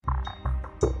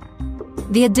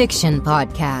The Addiction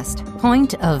Podcast,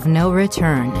 Point of No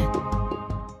Return.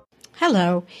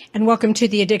 Hello, and welcome to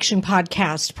the Addiction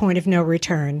Podcast, Point of No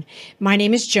Return. My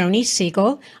name is Joni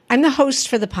Siegel. I'm the host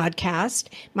for the podcast.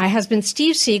 My husband,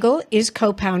 Steve Siegel, is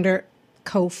co-founder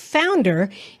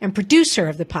and producer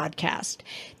of the podcast.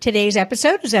 Today's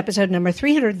episode is episode number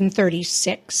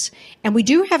 336, and we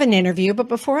do have an interview, but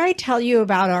before I tell you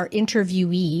about our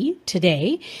interviewee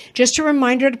today, just a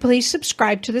reminder to please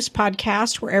subscribe to this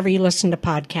podcast wherever you listen to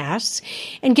podcasts,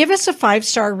 and give us a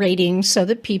 5-star rating so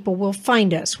that people will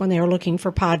find us when they are looking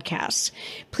for podcasts.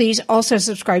 Please also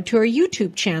subscribe to our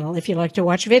YouTube channel if you like to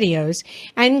watch videos,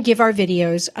 and give our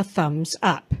videos a thumbs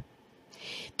up.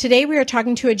 Today we are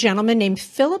talking to a gentleman named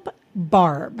Phillip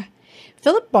Barbb.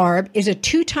 Phillip Barbb is a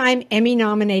 2-time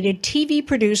Emmy-nominated TV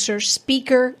producer,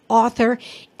 speaker, author,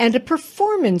 and a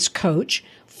performance coach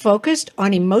focused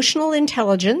on emotional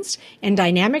intelligence and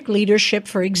dynamic leadership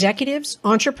for executives,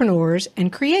 entrepreneurs,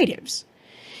 and creatives.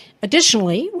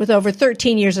 Additionally, with over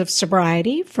 13 years of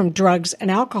sobriety from drugs and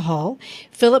alcohol,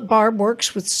 Phillip Barbb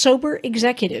works with sober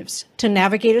executives to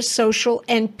navigate a social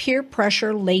and peer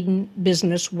pressure-laden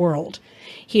business world.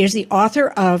 He is the author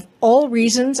of All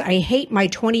Reasons I Hate My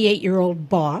 28-Year-Old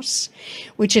Boss,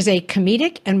 which is a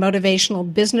comedic and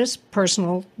motivational business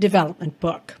personal development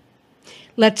book.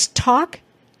 Let's talk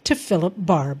to Phillip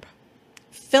Barbb.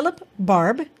 Phillip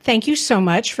Barbb, thank you so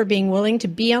much for being willing to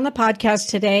be on the podcast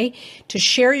today to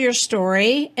share your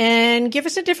story and give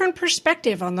us a different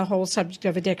perspective on the whole subject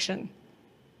of addiction.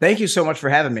 Thank you so much for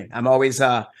having me. I'm always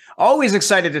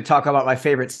excited to talk about my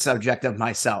favorite subject of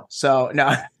myself. So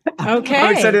no,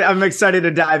 okay. I'm excited to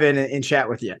dive in and chat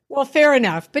with you. Well, fair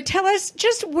enough. But tell us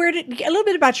just a little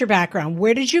bit about your background.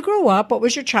 Where did you grow up? What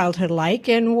was your childhood like?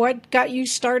 And what got you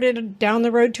started down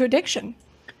the road to addiction?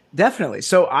 Definitely.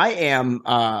 So I am,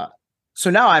 I've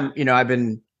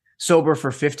been sober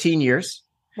for 15 years.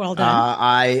 Well done.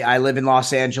 I live in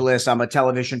Los Angeles. I'm a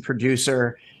television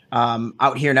producer,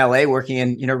 out here in LA working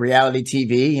in, reality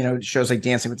TV, shows like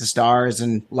Dancing with the Stars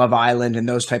and Love Island and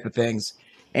those type of things.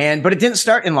 But it didn't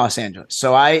start in Los Angeles.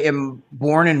 So I am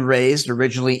born and raised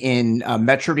originally in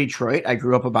Metro Detroit. I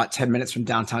grew up about 10 minutes from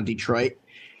downtown Detroit.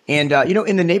 And,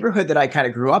 in the neighborhood that I kind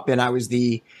of grew up in, I was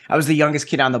the youngest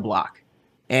kid on the block.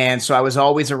 And so I was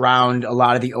always around a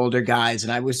lot of the older guys.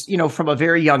 And I was, from a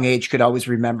very young age, could always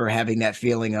remember having that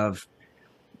feeling of,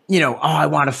 I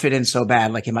want to fit in so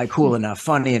bad. Like, am I cool enough,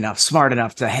 funny enough, smart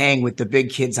enough to hang with the big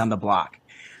kids on the block?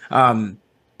 So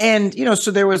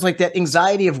there was like that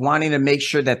anxiety of wanting to make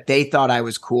sure that they thought I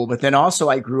was cool. But then also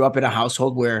I grew up in a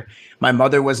household where my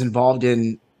mother was involved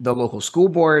in the local school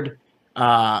board.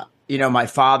 My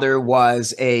father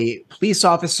was a police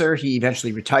officer. He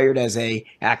eventually retired as a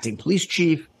acting police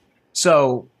chief.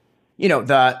 So, we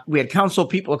had council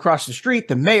people across the street.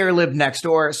 The mayor lived next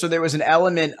door. So there was an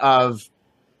element of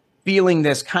feeling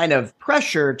this kind of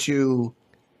pressure to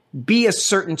be a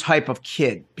certain type of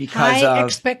kid because high of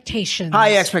expectation.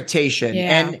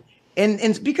 Yeah.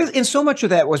 And because so much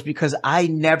of that was because I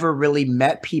never really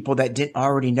met people that didn't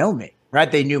already know me. Right.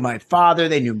 They knew my father.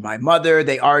 They knew my mother.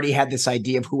 They already had this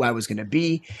idea of who I was going to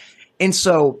be. And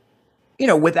so,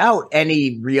 without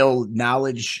any real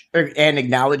knowledge and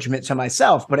acknowledgement to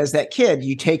myself, but as that kid,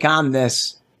 you take on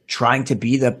this trying to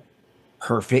be the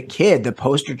perfect kid, the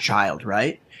poster child.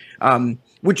 Right.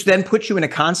 Which then puts you in a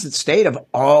constant state of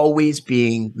always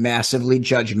being massively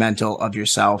judgmental of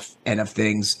yourself and of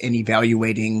things and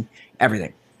evaluating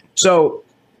everything. So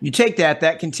you take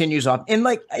that continues off. And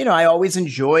I always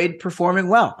enjoyed performing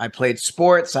well. I played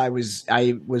sports. I was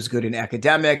good in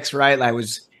academics, right? I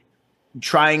was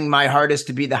trying my hardest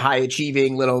to be the high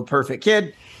achieving little perfect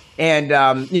kid. And,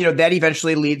 that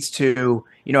eventually leads to,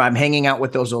 I'm hanging out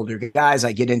with those older guys.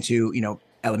 I get into,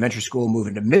 elementary school, move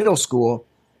into middle school.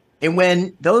 And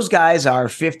when those guys are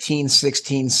 15,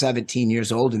 16, 17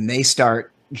 years old and they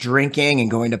start drinking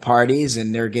and going to parties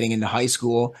and they're getting into high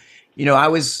school, I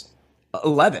was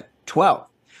 11, 12.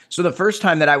 So the first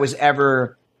time that I was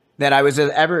ever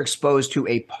exposed to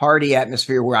a party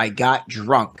atmosphere where I got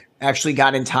drunk, actually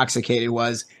got intoxicated,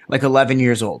 was like 11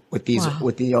 years old with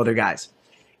the older guys.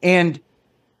 And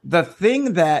the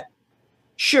thing that,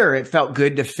 sure, it felt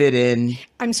good to fit in.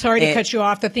 I'm sorry to cut you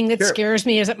off. The thing that scares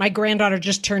me is that my granddaughter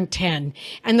just turned 10.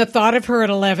 And the thought of her at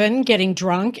 11 getting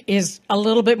drunk is a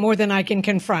little bit more than I can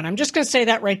confront. I'm just going to say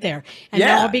that right there. And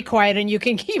now I'll be quiet and you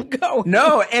can keep going.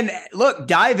 No, and look,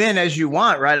 dive in as you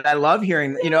want, right? I love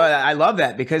hearing, I love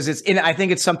that because I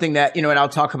think it's something that, and I'll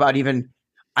talk about even,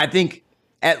 I think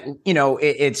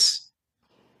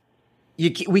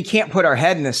we can't put our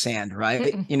head in the sand,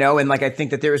 right? And I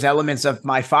think that there's elements of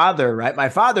my father, right? My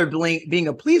father being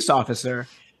a police officer,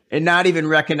 and not even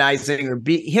recognizing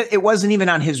it wasn't even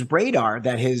on his radar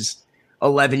that his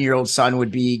 11-year-old son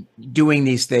would be doing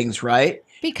these things, right?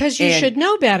 Because you should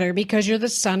know better, because you're the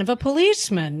son of a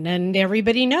policeman and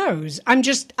everybody knows. I'm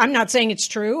not saying it's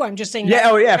true. I'm just saying,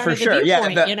 for sure.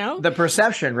 The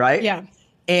perception, right? Yeah.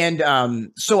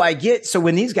 And so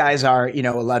when these guys are,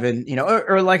 11,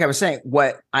 or like I was saying,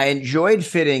 what I enjoyed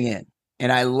fitting in,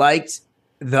 and I liked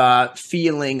the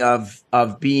feeling of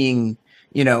being,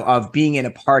 of being in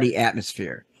a party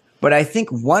atmosphere. But I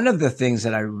think one of the things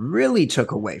that I really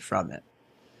took away from it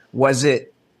was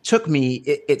it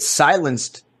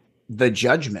silenced the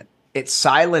judgment. It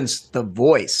silenced the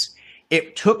voice.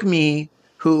 It took me,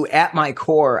 who at my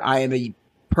core, I am a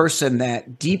person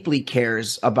that deeply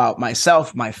cares about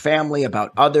myself, my family,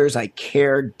 about others. I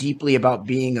care deeply about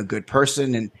being a good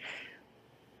person,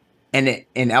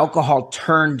 and alcohol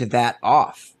turned that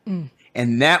off.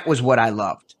 And that was what I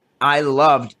loved. I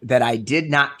loved that I did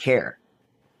not care.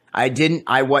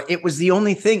 It was the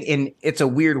only thing, and it's a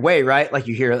weird way, right? Like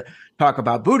you hear talk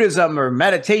about Buddhism or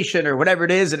meditation or whatever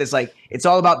it is. And it's like, it's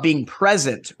all about being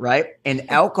present, right? And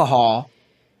alcohol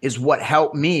is what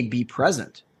helped me be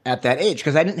present at that age,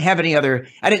 because I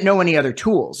didn't know any other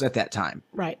tools at that time.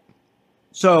 Right.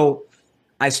 So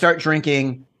I start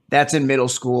drinking. That's in middle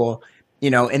school,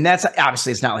 and that's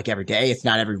obviously, it's not like every day. It's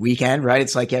not every weekend, right?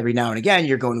 It's like every now and again,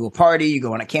 you're going to a party, you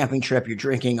go on a camping trip, you're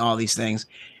drinking, all these things.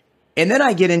 And then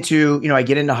I get into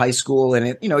high school,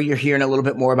 and you're hearing a little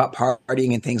bit more about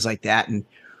partying and things like that. And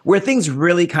where things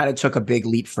really kind of took a big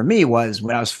leap for me was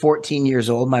when I was 14 years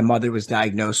old, my mother was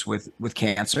diagnosed with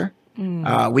cancer.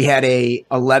 We had a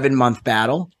 11-month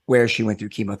battle where she went through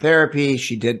chemotherapy.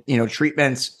 She did,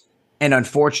 treatments. And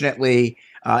unfortunately,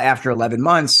 after 11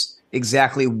 months,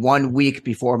 exactly 1 week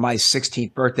before my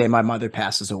 16th birthday, my mother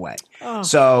passes away. Oh.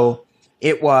 So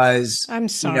it was, I'm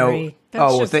sorry.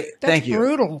 Thank you.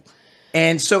 Brutal.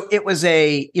 And so it was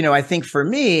I think for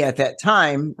me at that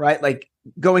time, right, like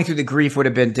going through the grief would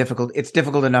have been difficult. It's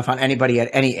difficult enough on anybody at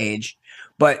any age,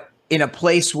 but in a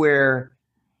place where,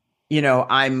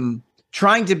 I'm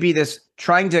trying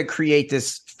to create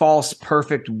this false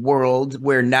perfect world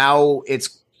where now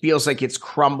feels like it's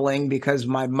crumbling because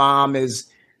my mom is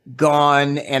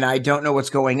gone and I don't know what's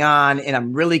going on. And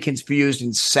I'm really confused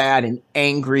and sad and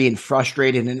angry and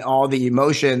frustrated and all the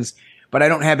emotions, but I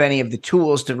don't have any of the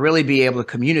tools to really be able to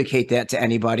communicate that to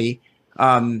anybody.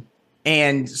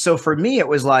 And so for me, it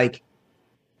was like,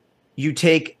 you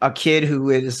take a kid who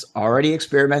is already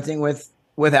experimenting with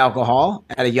alcohol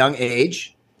at a young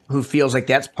age, who feels like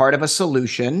that's part of a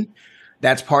solution,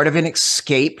 that's part of an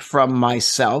escape from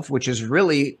myself, which is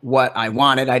really what I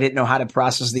wanted. I didn't know how to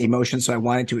process the emotions, so I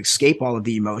wanted to escape all of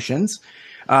the emotions.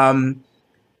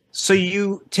 So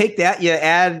you take that, you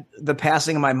add the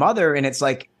passing of my mother, and it's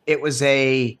like it was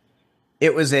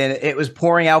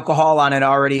pouring alcohol on an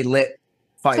already lit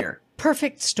fire.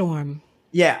 Perfect storm.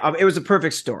 Yeah, it was a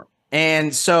perfect storm.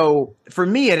 And so for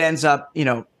me, it ends up,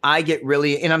 I get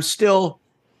really, and I'm still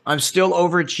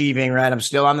overachieving, right? I'm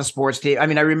still on the sports team. I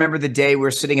mean, I remember the day we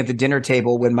were sitting at the dinner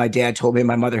table when my dad told me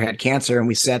my mother had cancer, and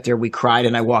we sat there, we cried,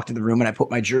 and I walked in the room and I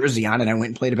put my jersey on and I went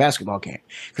and played a basketball game,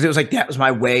 because it was like, that was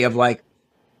my way of like,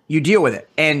 you deal with it.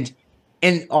 And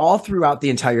all throughout the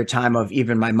entire time of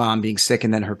even my mom being sick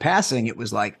and then her passing, it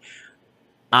was like,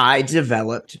 I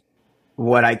developed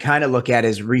what I kind of look at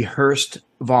as rehearsed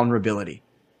vulnerability.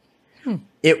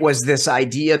 It was this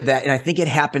idea that, and I think it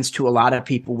happens to a lot of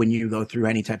people when you go through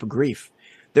any type of grief,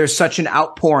 there's such an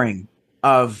outpouring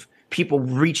of people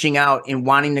reaching out and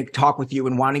wanting to talk with you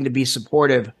and wanting to be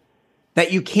supportive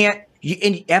that you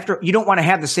don't want to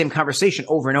have the same conversation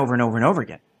over and over and over and over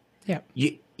again. Yeah.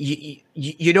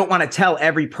 You don't want to tell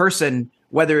every person,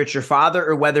 whether it's your father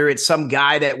or whether it's some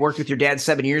guy that worked with your dad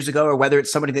 7 years ago, or whether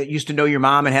it's somebody that used to know your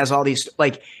mom and has all these,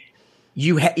 like,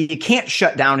 you can't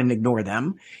shut down and ignore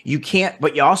them. You can't,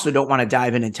 but you also don't want to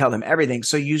dive in and tell them everything.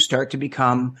 So you start to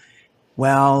become,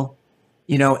 well,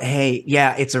 hey,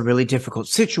 yeah, it's a really difficult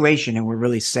situation and we're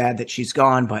really sad that she's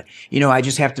gone. But, I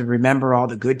just have to remember all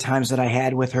the good times that I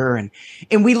had with her. And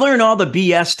we learn all the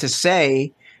BS to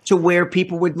say to where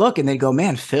people would look and they'd go,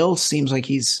 man, Phil seems like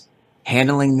he's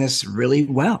handling this really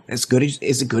well, as good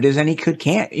as any could.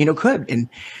 And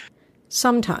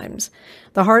sometimes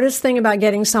the hardest thing about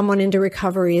getting someone into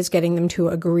recovery is getting them to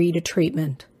agree to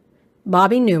treatment.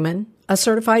 Bobby Newman, a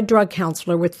certified drug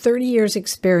counselor with 30 years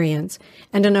experience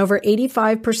and an over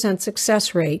 85%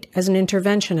 success rate as an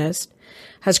interventionist,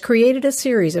 has created a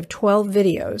series of 12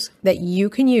 videos that you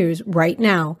can use right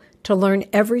now to learn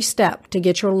every step to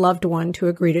get your loved one to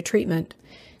agree to treatment.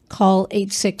 Call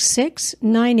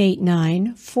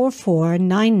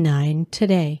 866-989-4499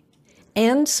 today.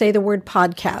 and say the word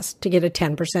podcast to get a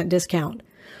 10% discount.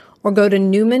 Or go to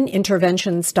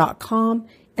newmaninterventions.com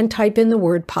and type in the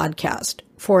word podcast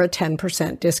for a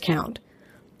 10% discount.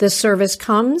 This service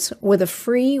comes with a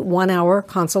free 1-hour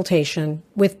consultation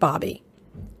with Bobby.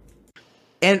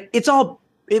 And it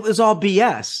was all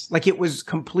BS. Like, it was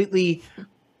completely,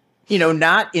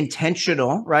 not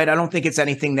intentional, right? I don't think it's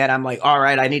anything that I'm like, all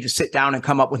right, I need to sit down and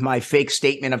come up with my fake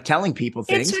statement of telling people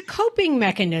things. It's a coping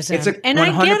mechanism. And 100%.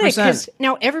 I get it, because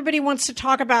now everybody wants to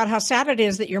talk about how sad it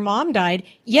is that your mom died.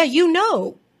 Yeah,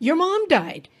 your mom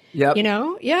died. Yep.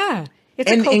 Yeah.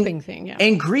 It's a coping thing. Yeah.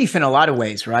 And grief in a lot of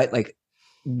ways, right? Like,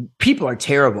 people are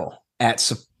terrible at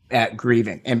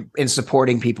grieving and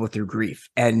supporting people through grief.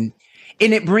 And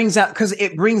it brings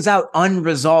out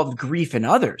unresolved grief in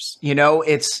others.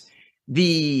 It's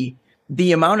the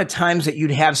amount of times that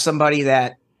you'd have somebody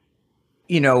that,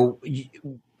 an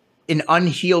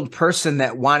unhealed person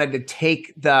that wanted to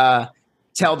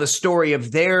tell the story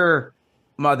of their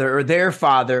mother or their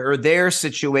father or their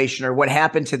situation or what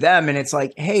happened to them. And it's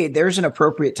like, hey, there's an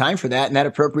appropriate time for that. And that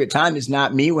appropriate time is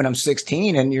not me when I'm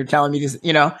 16 and you're telling me this,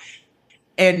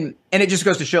 and it just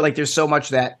goes to show, like, there's so much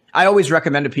that I always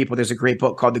recommend to people. There's a great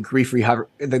book called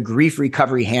The Grief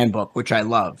Recovery Handbook, which I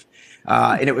love.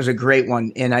 And it was a great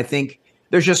one. And I think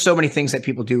there's just so many things that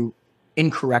people do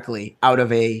incorrectly out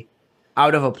of a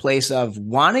place of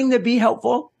wanting to be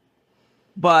helpful,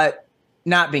 but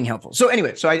not being helpful. So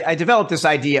anyway, I developed this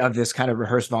idea of this kind of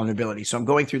rehearsed vulnerability. So I'm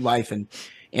going through life and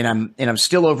I'm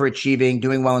still overachieving,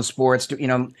 doing well in sports,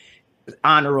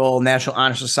 honor roll, National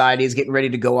Honor Society, is getting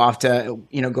ready to go off to,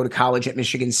 go to college at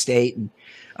Michigan State.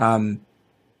 But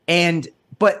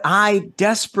I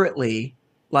desperately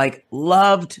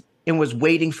loved and was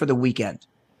waiting for the weekend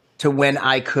to when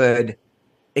I could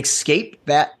escape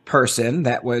that person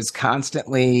that was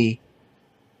constantly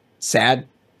sad,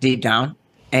 deep down,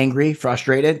 angry,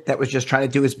 frustrated, that was just trying to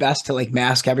do his best to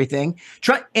mask everything.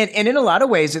 And in a lot of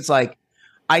ways, it's like,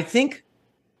 I think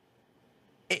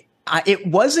it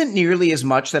wasn't nearly as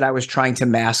much that I was trying to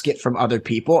mask it from other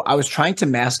people. I was trying to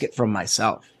mask it from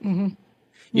myself, and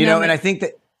I think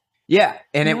that,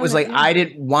 it was like, I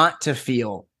didn't want to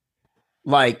feel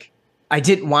like, I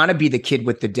didn't want to be the kid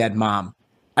with the dead mom.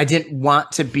 I didn't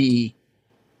want to be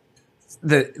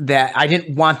I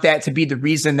didn't want that to be the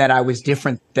reason that I was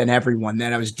different than everyone,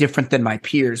 that I was different than my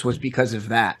peers, was because of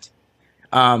that.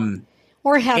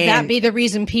 Or have that be the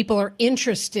reason people are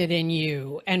interested in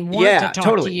you and want to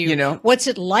talk to you. What's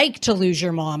it like to lose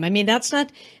your mom? I mean, that's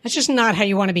just not how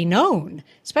you want to be known,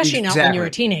 especially not when you're a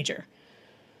teenager.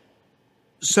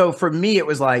 So for me, it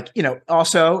was like,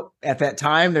 also at that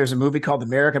time, there's a movie called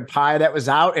American Pie that was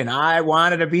out, and I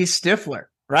wanted to be Stifler,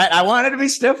 right? I wanted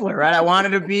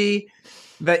to be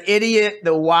the idiot,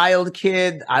 the wild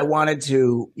kid. I wanted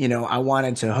to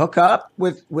hook up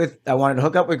with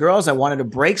girls. I wanted to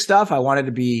break stuff. I wanted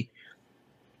to be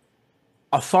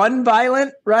a fun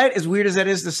violent, right? As weird as that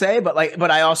is to say, but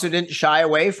I also didn't shy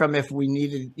away from if we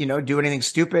needed, do anything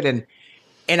stupid.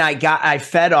 And I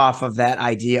fed off of that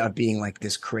idea of being like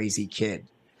this crazy kid.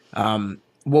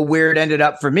 Where it ended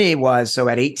up for me was, so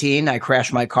at 18, I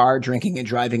crashed my car drinking and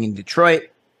driving in Detroit.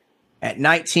 At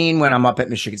 19, when I'm up at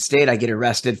Michigan State, I get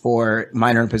arrested for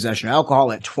minor in possession of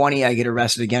alcohol. At 20, I get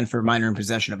arrested again for minor in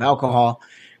possession of alcohol.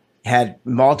 Had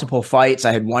multiple fights.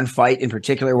 I had one fight in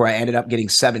particular where I ended up getting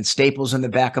 7 staples in the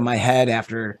back of my head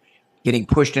after getting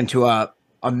pushed into a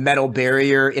metal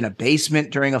barrier in a basement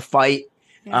during a fight.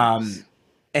 Yes.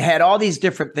 It had all these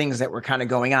different things that were kind of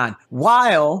going on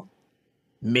while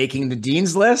making the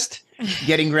dean's list,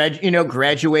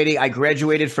 graduating. I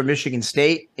graduated from Michigan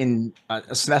State in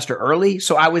a semester early.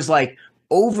 So I was like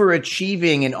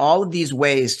overachieving in all of these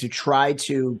ways to try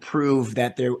to prove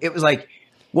that it was like,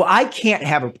 well, I can't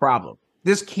have a problem.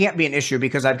 This can't be an issue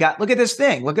because look at this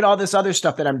thing. Look at all this other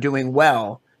stuff that I'm doing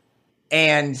well.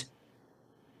 And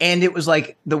it was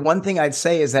like, the one thing I'd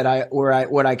say is that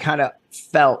what I kind of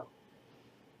felt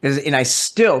is, and I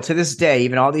still to this day,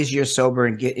 even all these years sober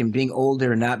and being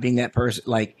older and not being that person,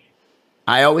 like,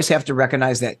 I always have to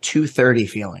recognize that 2:30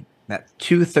 feeling, that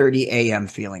 2:30 a.m.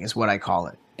 feeling is what I call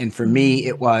it. And for me,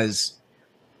 it was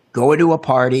going to a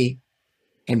party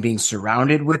and being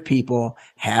surrounded with people,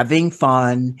 having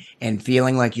fun and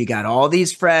feeling like you got all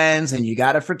these friends and you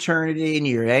got a fraternity and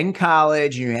you're in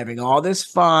college and you're having all this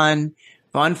fun.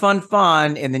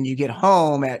 And then you get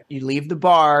home you leave the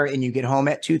bar and you get home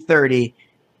at 2:30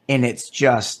 and it's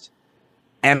just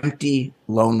empty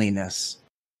loneliness.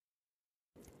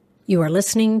 You are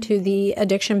listening to the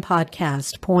Addiction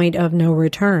Podcast, Point of No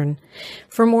Return.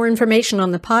 For more information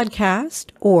on the podcast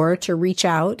or to reach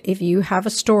out if you have a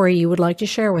story you would like to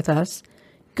share with us,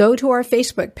 go to our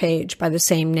Facebook page by the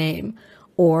same name,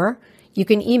 or you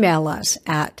can email us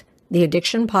at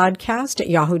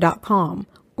theaddictionpodcast@yahoo.com,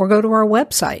 or go to our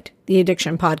website,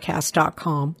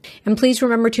 theaddictionpodcast.com. And please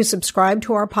remember to subscribe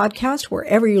to our podcast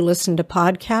wherever you listen to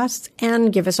podcasts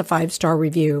and give us a 5-star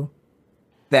review.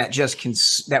 That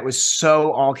that was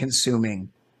so all-consuming.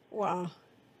 Wow.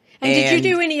 And did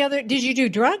you do did you do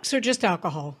drugs or just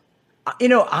alcohol?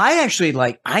 I actually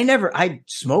I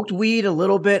smoked weed a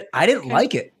little bit. I didn't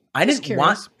like it. I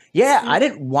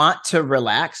didn't want to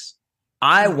relax.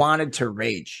 I wanted to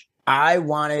rage. I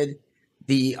wanted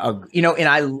and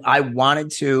I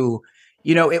wanted to,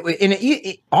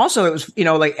 it was,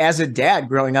 like as a dad,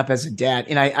 growing up as a dad.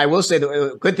 And I will say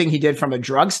the good thing he did from a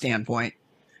drug standpoint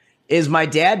is my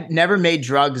dad never made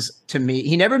drugs to me.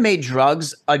 He never made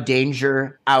drugs a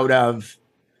danger out of,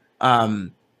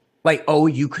 you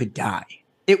could die.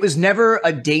 It was never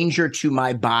a danger to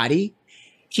my body.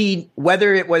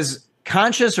 Whether it was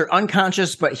conscious or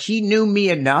unconscious, but he knew me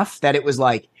enough that it was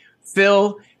like,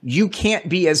 Phil, you can't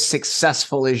be as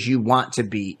successful as you want to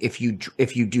be if you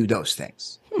do those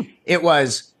things. It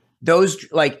was those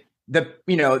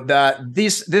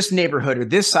this neighborhood or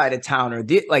this side of town or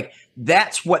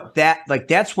that's what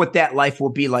that life will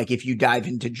be like if you dive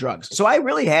into drugs. So I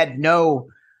really had no.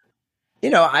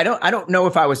 I don't know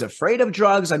if I was afraid of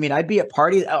drugs. I mean, I'd be at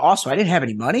parties. Also, I didn't have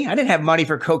any money. I didn't have money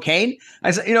for cocaine.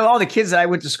 All the kids that I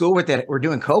went to school with that were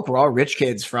doing coke were all rich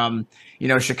kids from,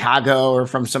 Chicago or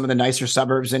from some of the nicer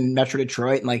suburbs in Metro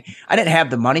Detroit. And I didn't have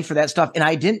the money for that stuff.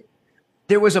 And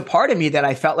there was a part of me that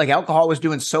I felt like alcohol was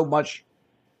doing so much.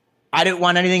 I didn't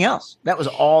want anything else. That was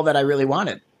all that I really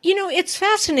wanted. It's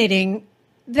fascinating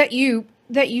that you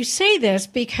say this,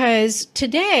 because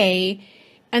today,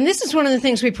 and this is one of the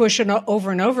things we push over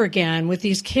and over again with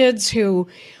these kids who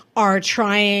are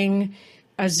trying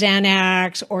a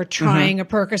Xanax or trying a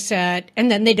Percocet,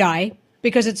 and then they die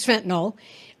because it's fentanyl.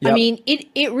 Yep. I mean,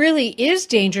 it really is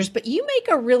dangerous, but you make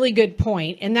a really good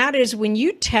point, and that is when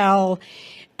you tell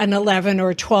an 11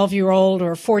 or 12-year-old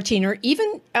or 14 or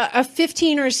even a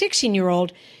 15 or a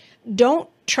 16-year-old, don't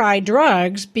try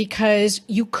drugs because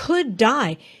you could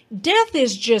die. Death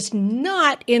is just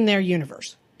not in their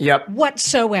universe. Yep.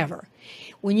 Whatsoever.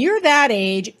 When you're that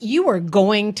age, you are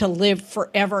going to live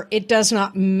forever. It does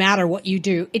not matter what you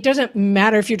do. It doesn't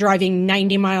matter if you're driving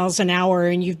 90 miles an hour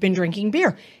and you've been drinking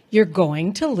beer. You're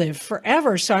going to live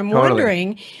forever. So I'm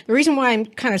wondering, the reason why I'm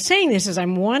kind of saying this is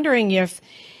I'm wondering if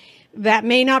that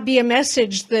may not be a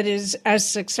message that is as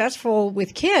successful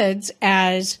with kids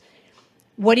as,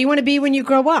 what do you want to be when you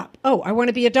grow up? Oh, I want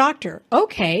to be a doctor.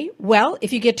 Okay, well,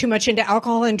 if you get too much into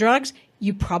alcohol and drugs,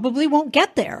 you probably won't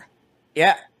get there.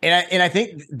 Yeah. And I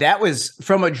think that was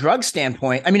from a drug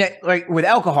standpoint. I mean, like with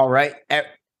alcohol, right?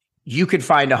 You could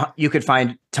find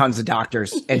tons of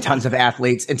doctors and tons of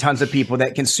athletes and tons of people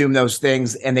that consume those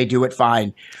things and they do it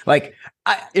fine.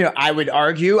 I would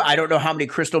argue, I don't know how many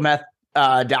crystal meth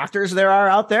doctors there are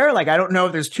out there. I don't know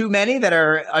if there's too many that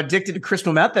are addicted to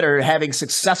crystal meth that are having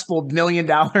successful $1 million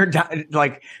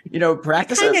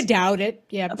practices. I kind of doubt it.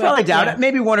 Yeah, I probably doubt it.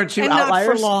 Maybe one or two and outliers.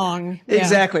 Not for long. Yeah.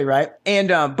 Exactly right.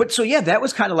 And that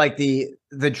was kind of like the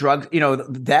drug.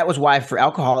 That was why for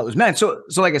alcohol it was meant. So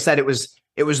like I said, it was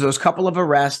those couple of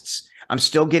arrests. I'm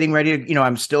still getting ready to.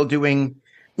 I'm still doing.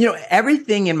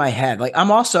 Everything in my head.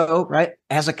 I'm also right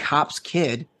as a cop's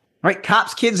kid. Right.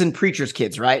 Cops, kids and preachers'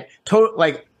 kids. Right. Total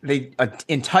the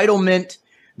entitlement,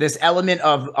 this element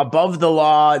of above the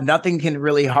law. Nothing can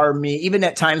really harm me. Even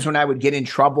at times when I would get in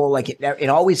trouble, it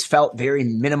always felt very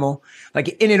minimal. And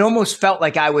it almost felt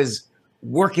like I was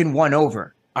working one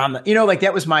over on the,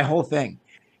 that was my whole thing.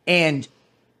 And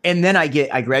then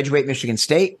I graduate Michigan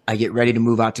State. I get ready to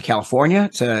move out to California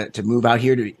to move out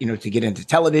here to, to get into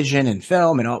television and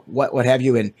film and all, what have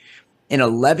you. And in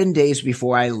 11 days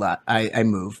before I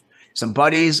move, some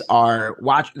buddies are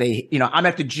I'm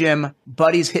at the gym.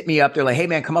 Buddies hit me up. They're like, hey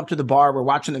man, come up to the bar. We're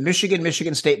watching the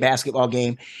Michigan State basketball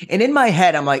game. And in my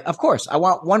head, I'm like, of course, I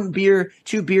want 1 beer,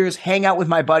 2 beers, hang out with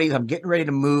my buddies. I'm getting ready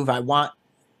to move. I want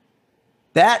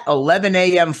that 11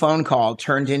 a.m. phone call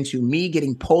turned into me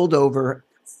getting pulled over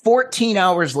 14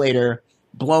 hours later,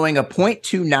 blowing a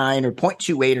 .29 or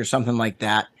 .28 or something like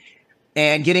that,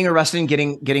 and getting arrested and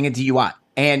getting a DUI.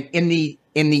 And in the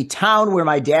town where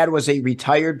my dad was a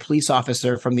retired police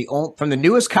officer from the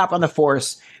newest cop on the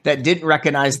force that didn't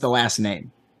recognize the last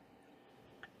name.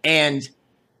 And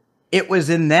it was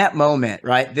in that moment,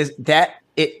 right?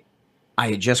 I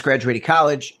had just graduated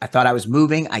college. I thought I was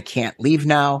moving. I can't leave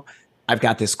now. I've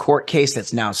got this court case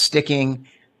that's now sticking.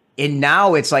 And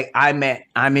now it's like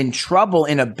I'm in trouble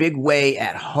in a big way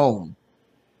at home.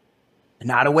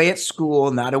 Not a way at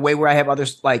school, not a way where I have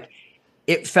others.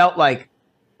 it felt like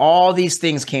all these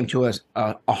things came to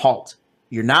a halt.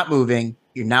 You're not moving.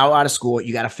 You're now out of school.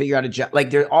 You got to figure out a job.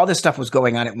 Like all this stuff was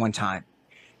going on at one time.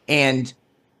 And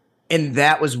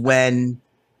that was when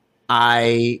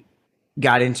I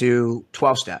got into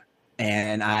 12-step.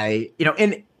 And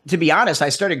and to be honest, I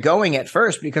started going at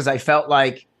first because I felt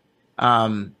like,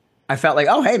 oh,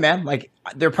 hey man, like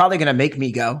they're probably going to make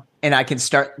me go and I can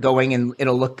start going and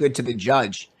it'll look good to the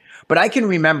judge. But I can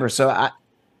remember, so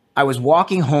I was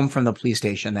walking home from the police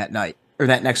station that night or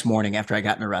that next morning after I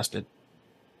gotten arrested.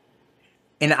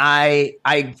 And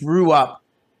I grew up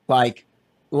like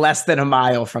less than a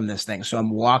mile from this thing. So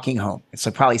I'm walking home. It's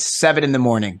probably 7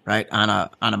 a.m, right? On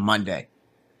a Monday.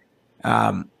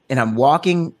 And I'm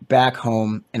walking back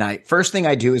home and first thing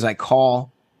I do is I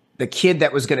call the kid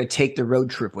that was going to take the road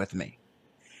trip with me.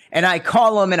 And I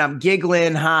call him and I'm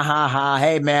giggling, ha, ha, ha.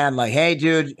 Hey, man, like, hey,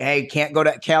 dude, hey, can't go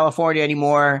to California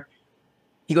anymore.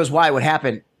 He goes, why? What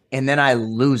happened? And then I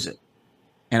lose it.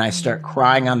 And I start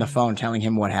crying on the phone, telling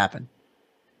him what happened.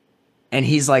 And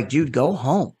he's like, dude, go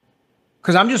home.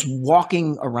 Because I'm just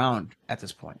walking around at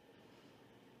this point.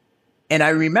 And I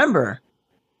remember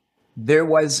there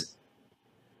was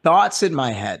thoughts in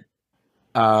my head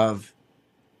of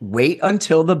wait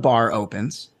until the bar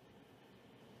opens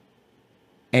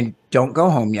and don't go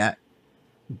home yet.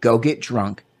 Go get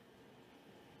drunk.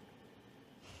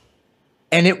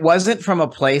 And it wasn't from a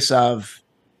place of,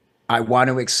 I want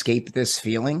to escape this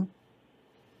feeling.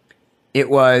 It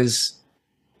was,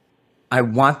 I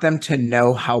want them to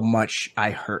know how much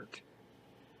I hurt.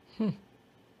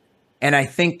 And I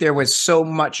think there was so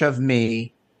much of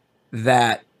me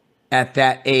that at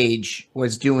that age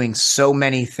was doing so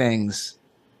many things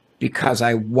because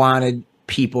I wanted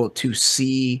people to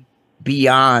see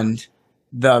beyond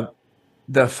the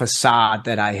facade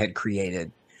that I had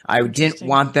created. I didn't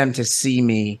want them to see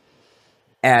me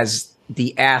as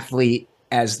the athlete,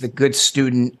 as the good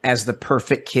student, as the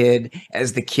perfect kid,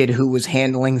 as the kid who was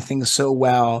handling things so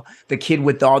well, the kid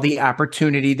with all the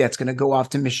opportunity that's going to go off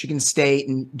to Michigan State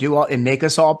and and make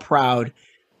us all proud.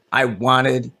 I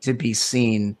wanted to be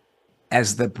seen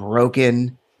as the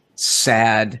broken,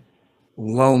 sad,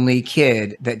 lonely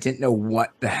kid that didn't know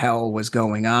what the hell was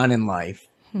going on in life.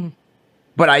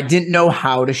 But I didn't know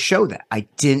how to show that. I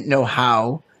didn't know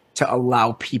how to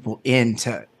allow people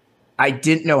I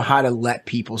didn't know how to let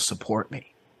people support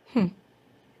me.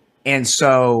 And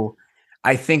so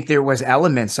I think there was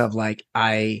elements of like,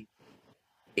 to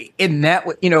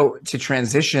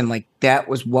transition, like that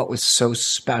was what was so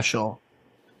special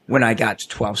when I got to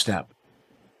 12-step,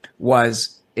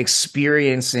 was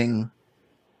experiencing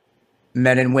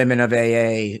men and women of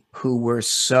AA who were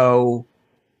so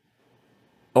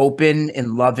open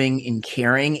and loving and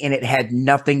caring, and it had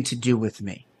nothing to do with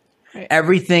me. Right.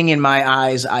 Everything in my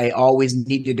eyes, I always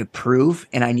needed to prove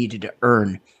and I needed to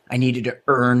earn. I needed to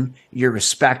earn your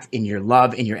respect and your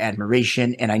love and your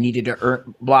admiration, and I needed to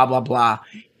earn blah, blah, blah.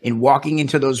 And walking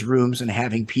into those rooms and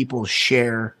having people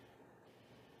share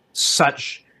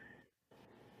such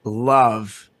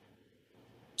love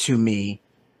to me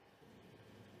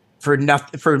and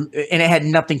it had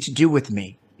nothing to do with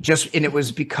me. And it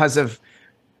was because of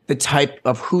the type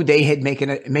of who they had made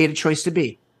a choice to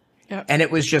be. Yep. And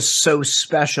it was just so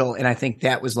special. And I think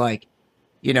that was like,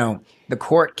 the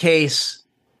court case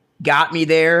got me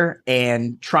there,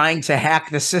 and trying to hack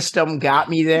the system got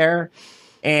me there.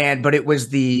 But it was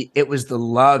the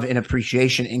love and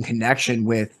appreciation and connection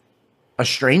with a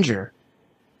stranger.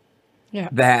 Yeah.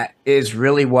 That is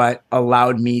really what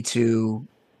allowed me to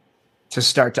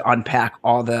start to unpack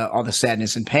all the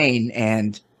sadness and pain.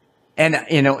 And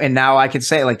now I could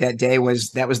say like that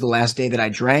was the last day that I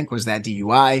drank, was that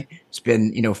DUI. It's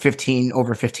been,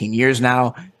 over 15 years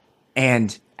now.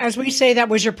 And as we say, that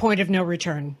was your point of no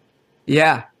return.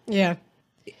 Yeah. Yeah.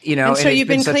 And so you've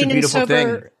been clean and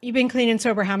sober. Thing. You've been clean and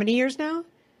sober how many years now?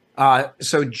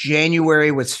 So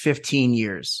January was 15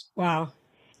 years. Wow.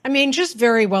 I mean, just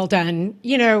very well done.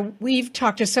 We've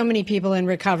talked to so many people in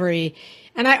recovery,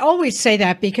 and I always say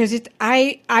that because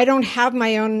I don't have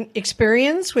my own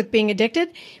experience with being addicted,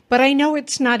 but I know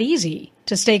it's not easy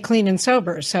to stay clean and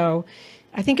sober. So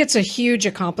I think it's a huge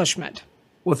accomplishment.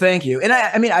 Well, thank you. And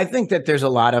I think that there's a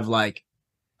lot of like,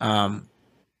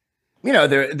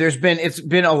 it's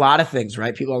been a lot of things,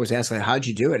 right? People always ask like, how'd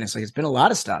you do it? And it's like, it's been a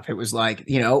lot of stuff. It was like,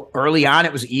 early on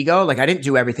it was ego. Like I didn't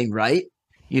do everything right.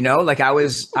 Like I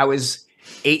was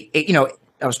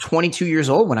 22 years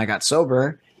old when I got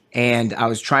sober, and I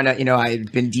was trying to, I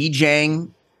had been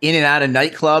DJing in and out of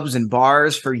nightclubs and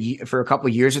bars for a couple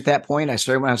of years at that point. I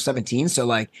started when I was 17. So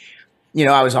like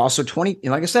I was also 20,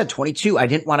 like I said, 22. I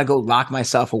didn't want to go lock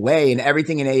myself away, and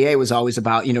everything in AA was always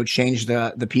about, change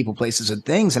the people, places, and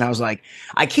things. And I was like,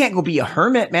 I can't go be a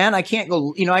hermit, man. I can't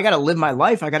go, I got to live my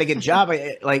life. I got to get a job.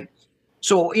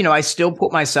 So, I still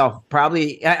put myself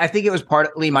I think it was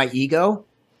partly my ego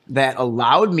that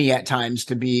allowed me at times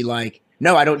to be like,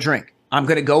 no, I don't drink. I'm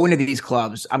going to go into these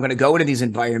clubs. I'm going to go into these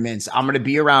environments. I'm going to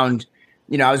be around,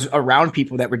 I was around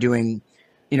people that were doing,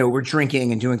 were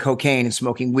drinking and doing cocaine and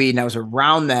smoking weed. And I was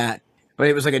around that, but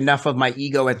it was like enough of my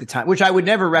ego at the time, which I would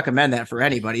never recommend that for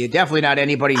anybody. Definitely not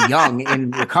anybody young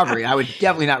in recovery. I would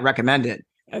definitely not recommend it.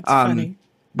 That's funny.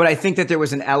 But I think that there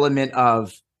was an element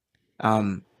of,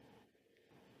 I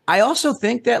also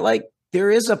think that like there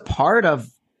is a part of,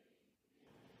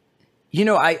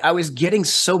 I was getting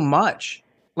so much.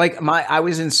 I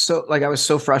was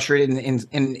so frustrated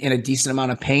in a decent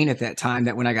amount of pain at that time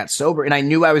that when I got sober, and I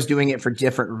knew I was doing it for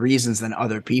different reasons than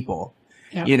other people,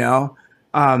 that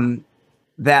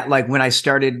like when I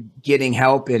started getting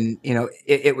help and,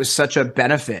 it was such a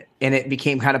benefit and it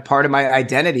became kind of part of my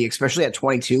identity, especially at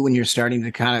 22, when you're starting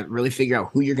to kind of really figure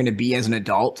out who you're going to be as an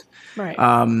adult. Right.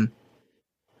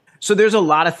 So there's a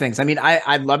lot of things. I mean,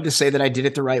 I'd love to say that I did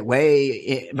it the right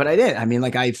way, but I didn't. I mean,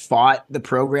 like I fought the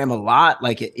program a lot.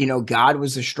 Like, God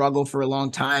was a struggle for a long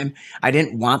time. I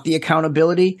didn't want the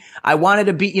accountability. I wanted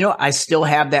to be, I still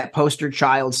have that poster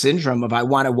child syndrome of I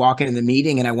want to walk into the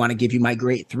meeting and I want to give you my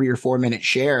great 3 or 4 minute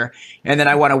share. And then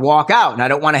I want to walk out and I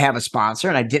don't want to have a sponsor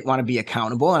and I didn't want to be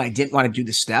accountable and I didn't want to do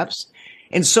the steps.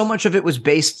 And so much of it was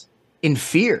based in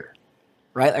fear,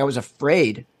 right? I was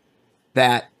afraid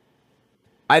that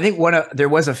I think there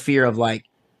was a fear of like,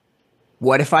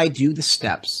 what if I do the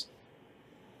steps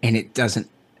and it doesn't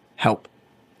help?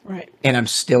 Right. And I'm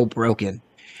still broken.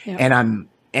 Yep. And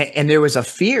there was a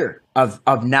fear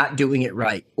of not doing it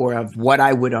right or of what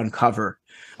I would uncover.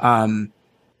 And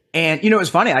it's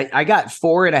funny. I got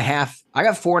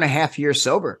 4.5 years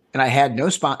sober and I had no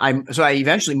so I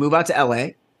eventually moved out to LA.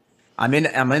 I'm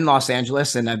in Los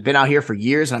Angeles and I've been out here for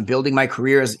years and I'm building my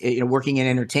career as working in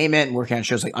entertainment and working on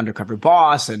shows like Undercover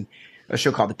Boss and a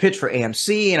show called The Pitch for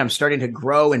AMC. And I'm starting to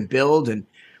grow and build. And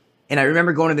I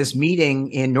remember going to this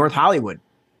meeting in North Hollywood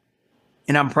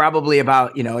and I'm probably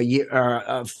about, a year,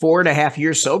 4.5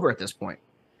 years sober at this point.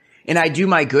 And I do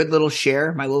my good little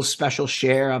share, my little special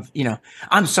share of,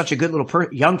 I'm such a good little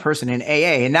young person in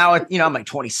AA. And now, I'm like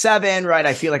 27, right?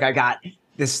 I feel like I got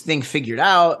this thing figured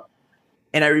out.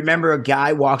 And I remember a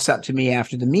guy walks up to me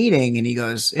after the meeting and he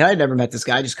goes, and I'd never met this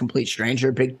guy, just complete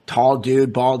stranger, big, tall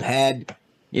dude, bald head,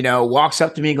 walks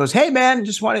up to me and goes, "Hey man,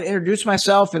 just wanted to introduce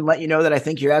myself and let you know that I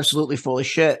think you're absolutely full of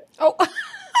shit." Oh,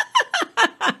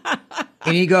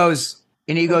 and he goes,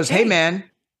 okay. "Hey man,"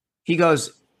 he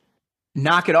goes,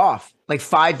 "knock it off. Like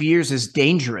 5 years is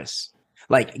dangerous.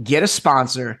 Like get a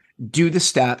sponsor, do the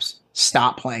steps,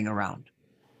 stop playing around."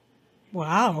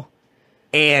 Wow.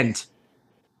 And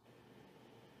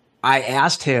I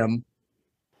asked him,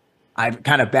 I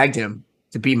kind of begged him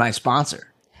to be my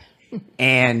sponsor.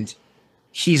 And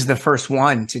he's the first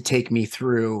one to take me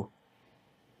through.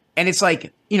 And it's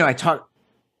like,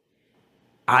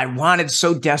 I wanted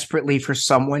so desperately for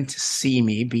someone to see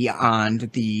me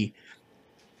beyond the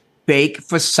fake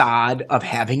facade of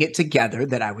having it together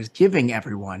that I was giving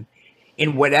everyone.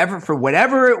 And for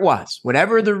whatever it was,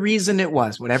 whatever the reason it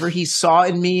was, whatever he saw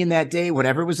in me in that day,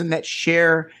 whatever was in that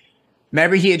share.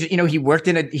 Remember, he had, he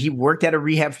worked at a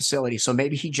rehab facility. So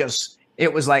maybe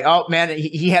it was like, oh man,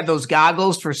 he had those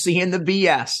goggles for seeing the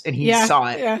BS and he saw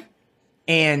it. Yeah.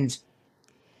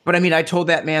 But I mean, I told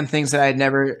that man things that I had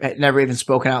never even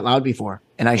spoken out loud before.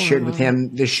 And I shared with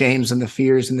him the shames and the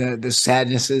fears and the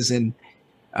sadnesses. And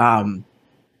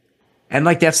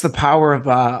like, that's the power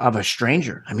of a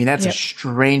stranger. I mean, that's a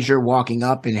stranger walking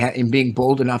up and being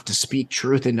bold enough to speak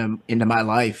truth into my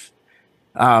life.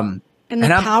 And the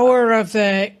power of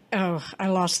I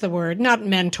lost the word, not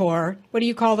mentor. What do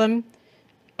you call them?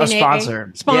 A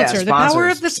sponsor. Sponsor. Yeah, the power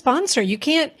of the sponsor. You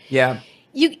can't. Yeah.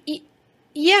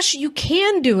 Yes, you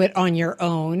can do it on your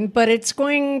own, but it's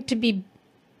going to be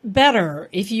better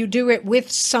if you do it with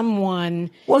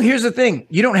someone. Well, here's the thing.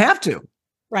 You don't have to.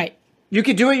 Right. You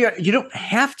could do it. You don't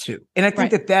have to. And I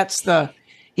think that's the,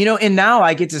 and now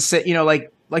I get to sit,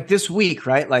 like this week,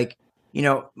 right? Like,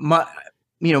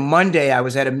 Monday I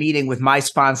was at a meeting with my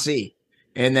sponsee,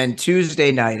 and then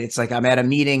Tuesday night it's like I'm at a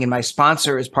meeting and my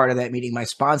sponsor is part of that meeting. My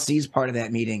sponsee is part of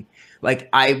that meeting. Like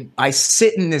I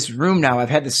sit in this room now. I've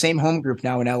had the same home group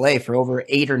now in LA for over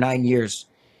 8 or 9 years,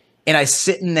 and I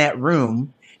sit in that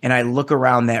room and I look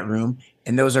around that room,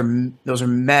 and those are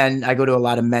men. I go to a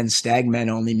lot of men's stag men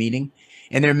only meeting,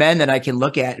 and they're men that I can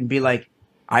look at and be like,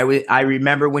 I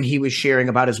remember when he was sharing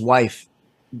about his wife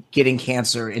getting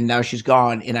cancer and now she's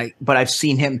gone. But I've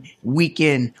seen him week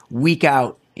in, week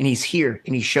out, and he's here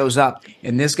and he shows up.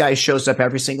 And this guy shows up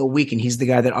every single week and he's the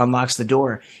guy that unlocks the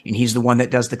door and he's the one that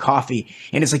does the coffee.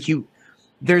 And it's like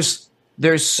there's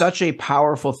such a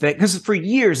powerful thing, because for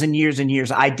years and years and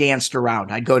years, I danced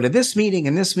around. I'd go to this meeting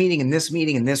and this meeting and this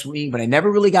meeting and this meeting, but I never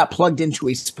really got plugged into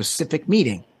a specific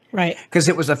meeting. Right. Because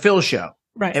it was a Phil show.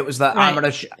 Right. It was the,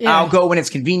 right. I'll go when it's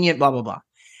convenient, blah, blah, blah.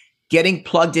 Getting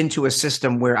plugged into a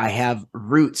system where I have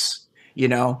roots,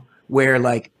 where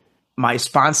like my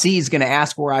sponsee is going to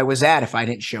ask where I was at if I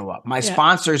didn't show up. My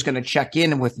sponsor is going to check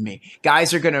in with me.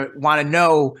 Guys are going to want to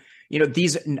know,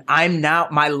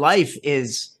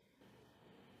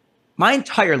 my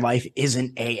entire life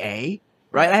isn't AA,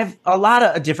 right? I have a lot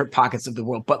of different pockets of the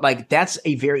world, but like that's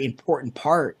a very important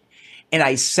part. And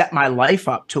I set my life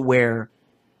up to where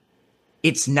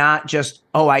it's not just,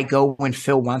 I go when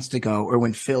Phil wants to go or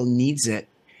when Phil needs it,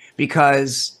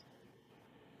 because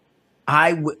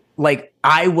I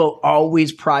will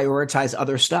always prioritize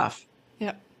other stuff.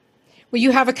 Yep. Well,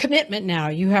 you have a commitment now.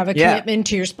 You have a commitment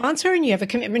to your sponsor and you have a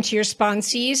commitment to your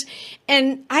sponsees.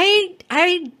 And I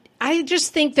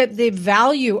just think that the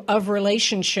value of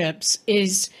relationships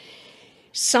is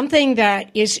something that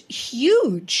is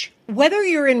huge. Whether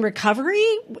you're in recovery,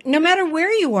 no matter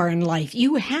where you are in life,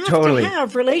 you have to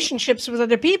have relationships with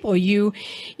other people. I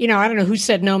don't know who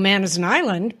said no man is an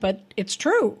island, but it's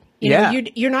true.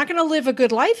 You're not going to live a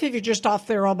good life if you're just off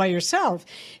there all by yourself.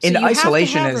 So and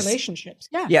isolation have to have is relationships.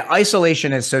 Yeah.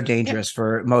 Isolation is so dangerous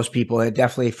for most people,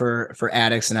 definitely for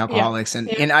addicts and alcoholics.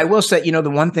 And I will say, the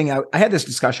one thing I had this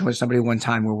discussion with somebody one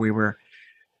time where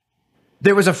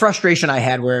there was a frustration I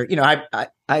had where,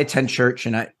 I attend church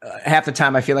and half the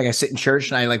time I feel like I sit in church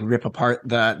and I like rip apart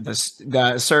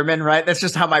the sermon, right? That's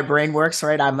just how my brain works,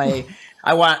 right?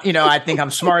 I think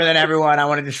I'm smarter than everyone. I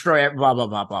want to destroy it, blah, blah,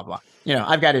 blah, blah, blah.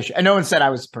 I've got issues. And no one said I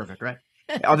was perfect, right?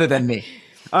 Other than me.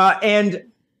 But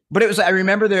it was, I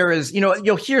remember there is,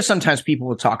 you'll hear sometimes people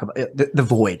will talk about the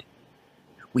void.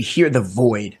 We hear the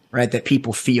void, right? That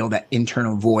people feel, that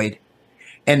internal void.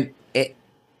 And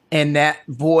that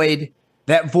void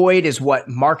is what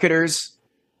marketers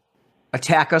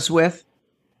attack us with.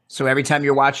 So every time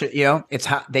you're watching, it's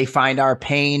how they find our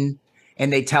pain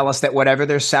and they tell us that whatever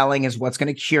they're selling is what's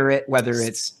going to cure it, whether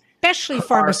it's especially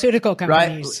pharmaceutical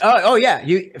companies. Right? Oh yeah.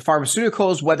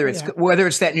 Pharmaceuticals, whether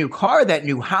it's that new car, that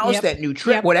new house, that new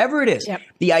trip, whatever it is. Yep.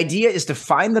 The idea is to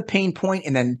find the pain point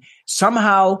and then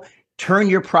somehow turn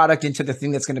your product into the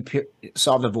thing that's going to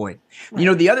solve the void.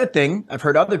 Right. The other thing I've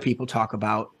heard other people talk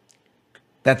about,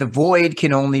 that the void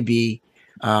can only be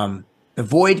filled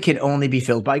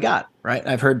by God, right?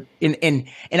 I've heard and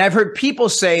I've heard people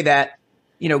say that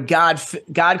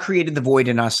God created the void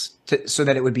in us so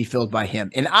that it would be filled by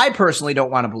Him. And I personally don't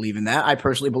want to believe in that. I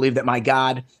personally believe that my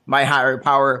God, my higher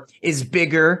power, is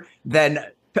bigger than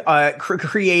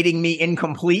creating me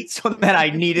incomplete, so that I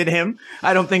needed Him.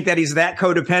 I don't think that He's that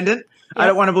codependent. Yep. I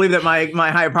don't want to believe that my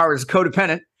higher power is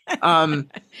codependent.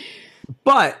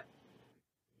 But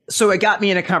so it got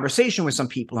me in a conversation with some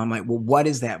people. I'm like, well, what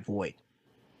is that void?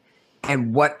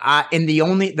 And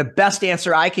the best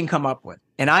answer I can come up with,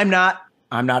 and I'm not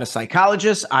a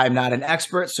psychologist. I'm not an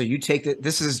expert. So you take it.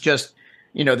 This is just,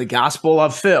 the gospel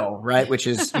of Phil, right? Which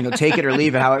is, take it or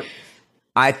leave it.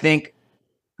 I think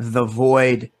the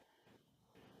void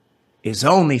is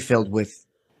only filled with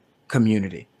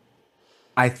community.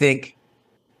 I think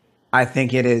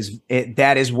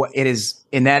that is what it is.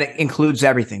 And that includes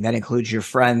everything. That includes your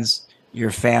friends,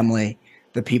 your family,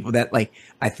 the people that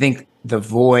I think the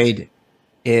void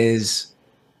is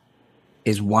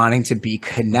wanting to be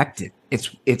connected.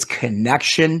 It's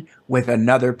connection with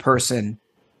another person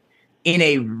in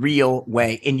a real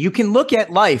way. And you can look at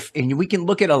life and we can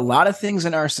look at a lot of things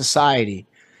in our society.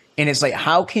 And it's like,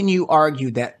 how can you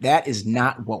argue that is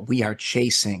not what we are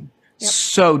chasing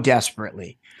so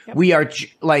desperately? Yep. We are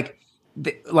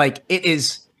it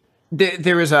is.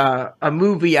 There was a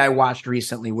movie I watched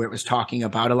recently where it was talking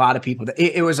about a lot of people.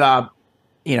 It was I'm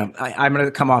going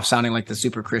to come off sounding like the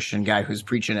super Christian guy who's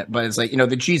preaching it, but it's like,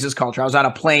 the Jesus culture. I was on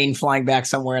a plane flying back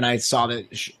somewhere and I saw the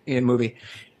movie,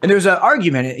 and there's an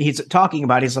argument he's talking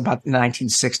about. He's about the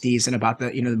 1960s and about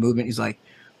the, the movement. He's like,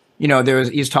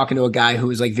 he's talking to a guy who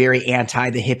was like very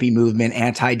anti the hippie movement,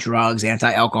 anti-drugs,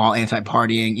 anti-alcohol,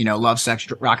 anti-partying, love, sex,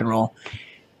 rock and roll.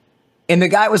 And the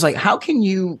guy was like, how can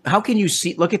you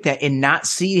look at that and not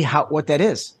see what that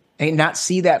is, and not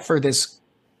see that for this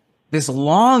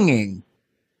longing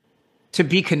to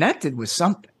be connected with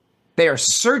something? They are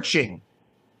searching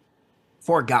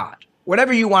for God.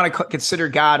 whatever you want to consider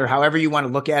God or however you want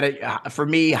to look at it. For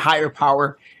me, higher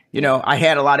power, I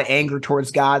had a lot of anger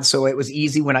towards God. So it was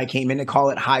easy when I came in to call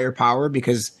it higher power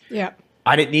because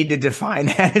I didn't need to define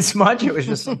that as much. It was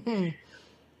just,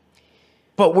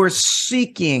 but we're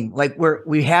seeking, like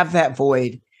we have that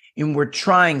void and we're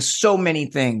trying so many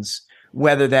things,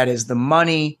 whether that is the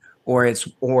money or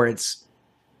it's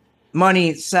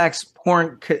money, sex,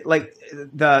 porn, like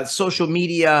the social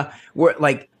media,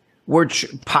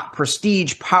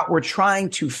 prestige, we're trying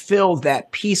to fill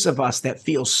that piece of us that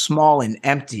feels small and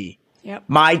empty. Yep.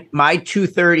 My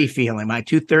 2:30 feeling, my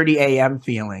 2:30 a.m.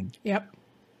 feeling. Yep.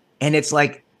 And it's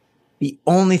like the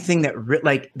only thing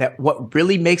that what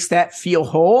really makes that feel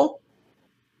whole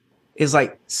is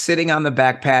like sitting on the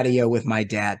back patio with my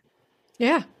dad.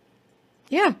 Yeah.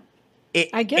 Yeah.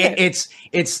 I get it.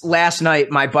 It's last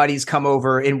night, my buddies come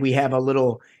over and we have a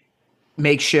little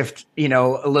makeshift,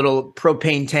 a little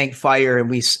propane tank fire, and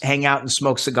we hang out and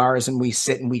smoke cigars and we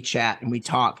sit and we chat and we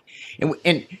talk.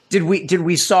 And did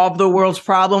we solve the world's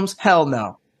problems? Hell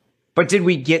no. But did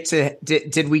we get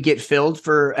filled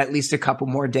for at least a couple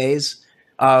more days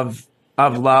of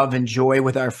love and joy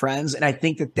with our friends? And I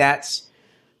think that's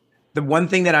the one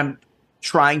thing that I'm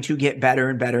trying to get better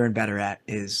and better and better at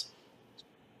is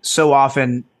so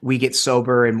often we get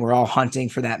sober and we're all hunting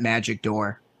for that magic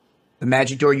door. The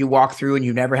magic door you walk through and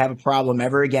you never have a problem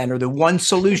ever again, or the one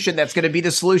solution that's going to be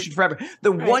the solution forever.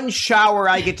 The one shower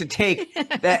I get to take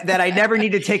that I never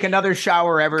need to take another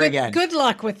shower ever again. Good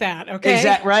luck with that. Okay.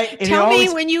 Exactly. Right. And Tell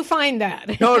me when you find that.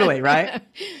 Totally. Right.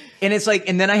 And it's like,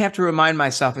 and then I have to remind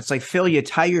myself, it's like, Phil, you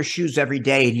tie your shoes every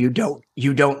day and you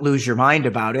don't lose your mind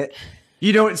about it.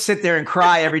 You don't sit there and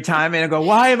cry every time and go,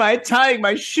 why am I tying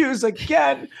my shoes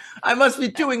again? I must be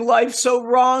doing life so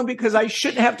wrong because I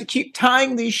shouldn't have to keep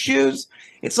tying these shoes.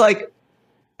 It's like,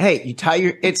 hey, you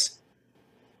tie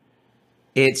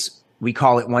we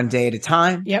call it one day at a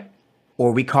time. Yep.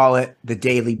 Or we call it the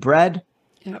daily bread.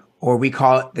 Yep. Or we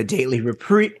call it the daily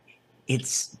reprieve.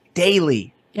 It's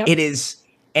daily. Yep. It is.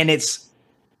 And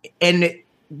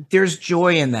there's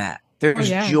joy in that.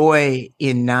 There's joy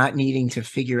in not needing to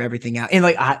figure everything out. And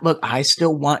I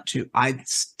still want to. I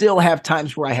still have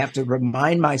times where I have to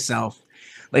remind myself,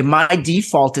 like my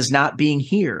default is not being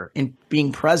here and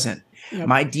being present. Yep.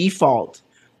 My default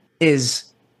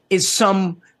is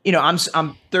some,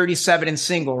 I'm 37 and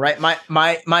single, right?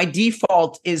 My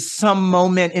default is some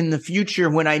moment in the future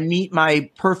when I meet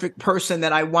my perfect person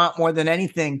that I want more than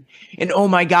anything. And oh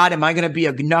my God, am I going to be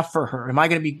enough for her? Am I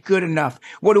going to be good enough?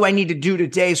 What do I need to do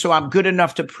today so I'm good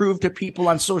enough to prove to people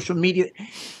on social media?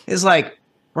 It's like,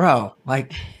 bro,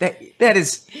 like that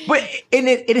is, but and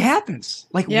it happens.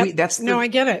 Like I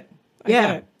get it. I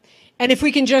get it. And if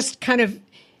we can just kind of,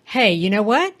 hey, you know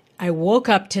what? I woke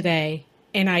up today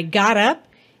and I got up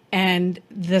and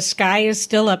the sky is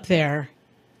still up there.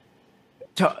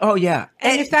 Oh, yeah.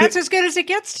 And if that's as good as it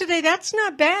gets today, that's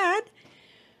not bad.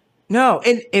 No.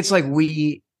 And it's like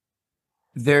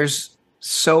there's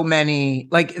so many,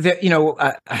 like,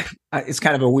 it's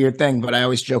kind of a weird thing, but I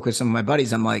always joke with some of my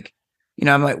buddies. I'm like,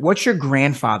 what's your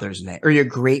grandfather's name or your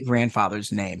great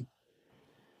grandfather's name?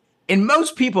 And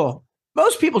most people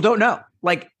don't know.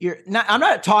 Like, I'm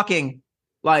not talking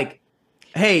like,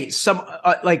 hey,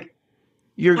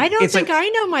 I don't think I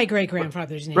know my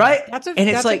great-grandfather's name. Right. That's an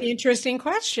interesting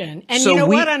question. And you know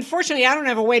what? Unfortunately, I don't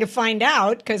have a way to find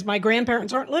out because my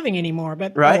grandparents aren't living anymore,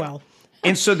 but oh well.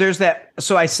 And so there's that.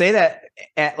 So I say that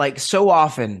at like so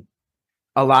often,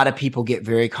 a lot of people get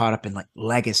very caught up in like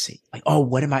legacy. Like, oh,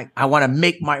 what am I? I want to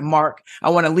make my mark. I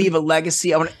want to leave a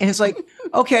legacy. And it's like,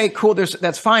 okay, cool.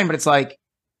 That's fine. But it's like,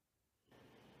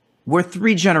 we're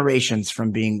 3 generations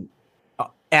from being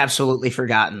absolutely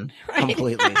forgotten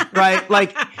completely. Right.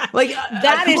 Like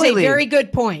that is a very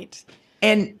good point.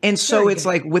 And so it's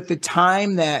like with the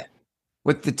time that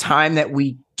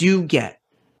we do get,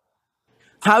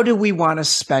 how do we want to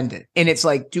spend it? And it's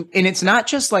like, and it's not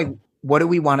just like, what do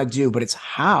we want to do, but it's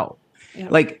how.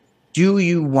 Yep. Like, do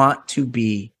you want to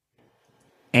be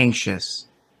anxious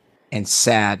and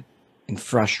sad and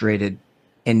frustrated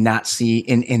and not see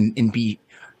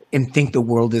and think the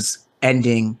world is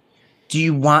ending? Do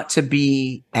you want to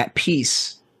be at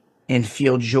peace and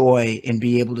feel joy and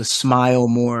be able to smile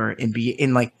more and be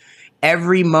in like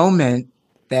every moment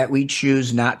that we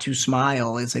choose not to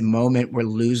smile is a moment we're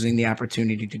losing the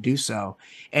opportunity to do so.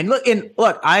 And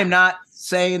look, I am not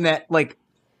saying that like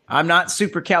I'm not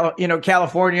super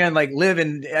California and like live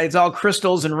in it's all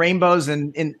crystals and rainbows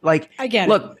and like I get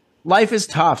look, life is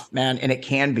tough, man, and it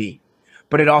can be.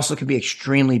 But it also can be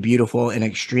extremely beautiful and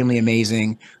extremely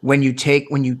amazing when you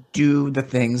do the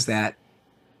things that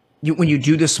when you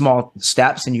do the small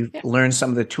steps and you learn some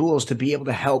of the tools to be able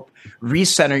to help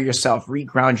recenter yourself,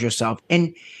 reground yourself,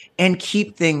 and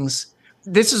keep things.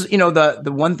 This is,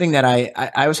 the one thing that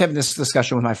I was having this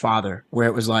discussion with my father where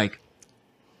it was like,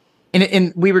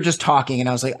 and we were just talking and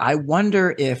I was like, I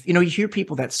wonder if, you hear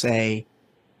people that say,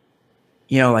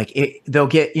 they'll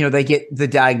get, they get the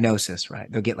diagnosis,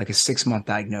 right? They'll get like a 6-month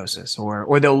diagnosis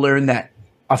or they'll learn that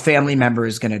a family member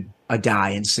is going to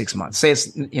die in 6 months. Say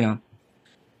it's,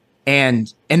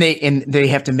 and they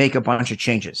have to make a bunch of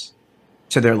changes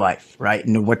to their life, right?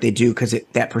 And what they do, because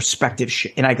that perspective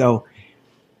and I go,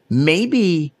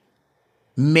 maybe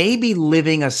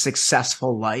living a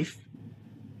successful life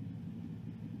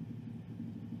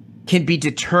can be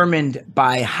determined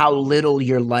by how little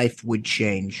your life would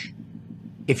change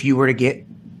if you were to get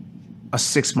a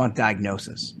 6-month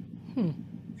diagnosis.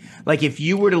 Like if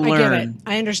you were to learn, I get it.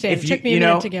 I understand. It took me a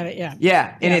minute to get it. Yeah.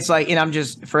 Yeah. And it's like, and I'm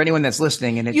just, for anyone that's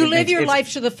listening, and you live your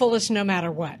life to the fullest, no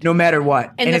matter what. No matter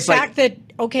what. And the fact that,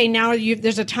 okay, now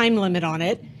there's a time limit on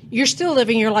it. You're still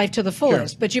living your life to the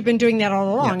fullest, but you've been doing that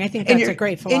all along. Yeah. I think that's a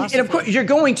great philosophy. And of course, you're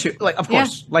going to, like, of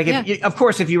course, of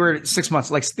course, if you were 6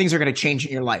 months, like things are going to change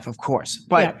in your life, of course.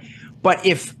 But what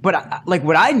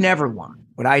I never want,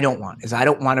 what I don't want is I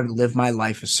don't want to live my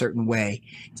life a certain way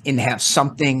and have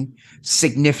something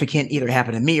significant either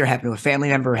happen to me or happen to a family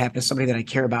member or happen to somebody that I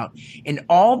care about. And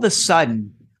all of a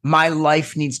sudden, my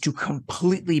life needs to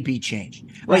completely be changed.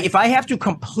 Like if I have to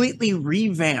completely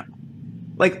revamp,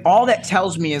 like all that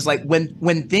tells me is like when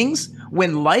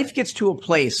life gets to a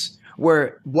place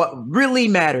where what really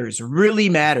matters,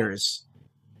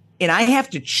 and I have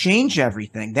to change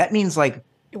everything, that means like,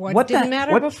 what didn't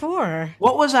matter before?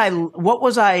 What was I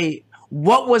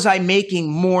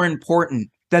making more important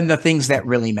than the things that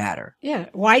really matter? Yeah.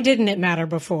 Why didn't it matter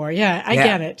before? Yeah, I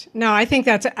get it. No, I think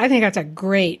that's a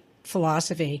great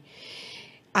philosophy.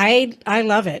 I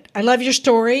love it. I love your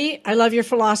story. I love your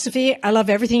philosophy. I love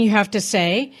everything you have to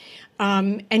say.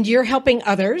 And you're helping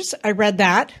others. I read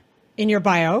that in your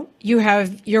bio. You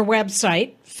have your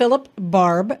website,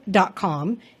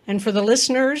 phillipbarbb.com. And for the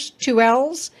listeners, 2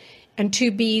 L's and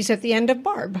 2 B's at the end of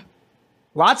Barbb.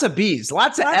 Lots of B's,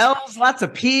 lots of L's, lots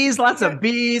of P's, lots of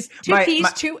B's. 2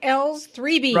 P's, 2 L's,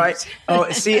 3 B's. Right.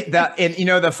 Oh, see that. And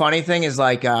the funny thing is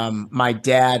like, my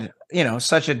dad,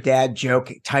 such a dad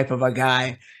joke type of a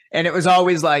guy. And it was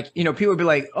always like, people would be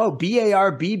like, oh,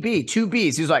 BARBB, 2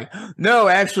 B's. He was like, no,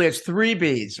 actually it's 3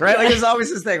 B's, right? Like it's always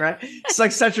this thing, right? It's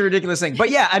like such a ridiculous thing. But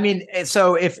yeah, I mean,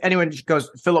 so if anyone goes,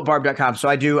 phillipbarbb.com. So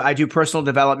I do personal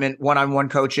development, one-on-one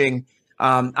coaching.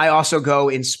 I also go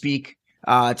and speak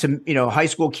to, high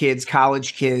school kids,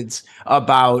 college kids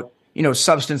about,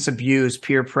 substance abuse,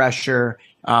 peer pressure,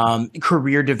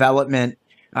 career development.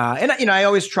 And I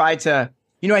always try to,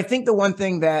 I think the one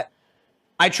thing that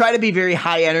I try to be very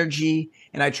high energy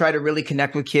and I try to really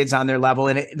connect with kids on their level.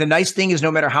 And the nice thing is no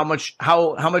matter how much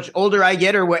older I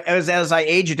get or as I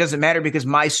age, it doesn't matter because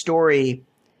my story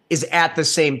is at the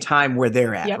same time where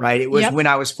they're at, right? It was when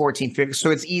I was 14, 15. So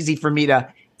it's easy for me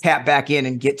to tap back in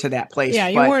and get to that place. Yeah,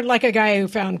 you weren't like a guy who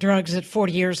found drugs at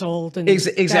 40 years old. And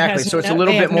exactly. So it's a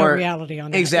little bit more reality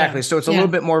on that. Exactly. Yeah. So it's a little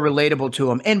bit more relatable to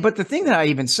them. But the thing that I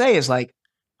even say is like,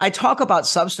 I talk about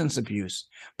substance abuse,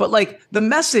 but like the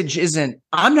message isn't,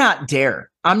 I'm not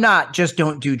dare. I'm not just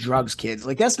don't do drugs, kids.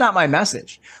 Like that's not my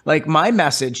message. Like my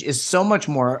message is so much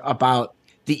more about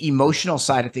the emotional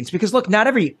side of things. Because look, not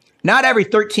every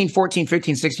 13, 14,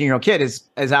 15, 16-year-old kid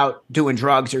is out doing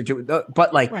drugs or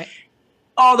but like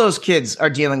all those kids are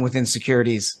dealing with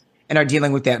insecurities and are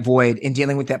dealing with that void and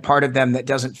dealing with that part of them that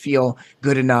doesn't feel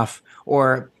good enough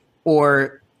or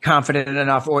confident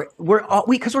enough, or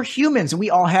because we're humans and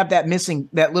we all have that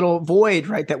little void,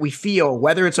 right? That we feel,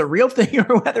 whether it's a real thing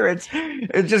or whether it's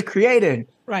just created.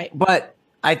 Right. But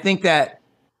I think that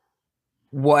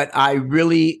what I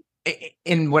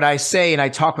say, and I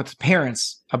talk with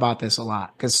parents about this a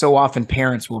lot, because so often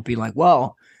parents will be like,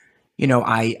 well,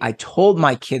 I told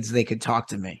my kids they could talk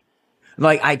to me.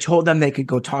 Like I told them they could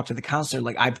go talk to the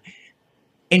counselor.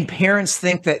 And parents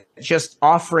think that just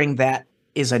offering that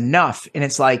is enough. And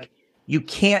it's like, you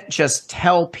can't just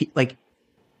tell people, like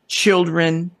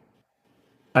children,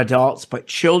 adults, but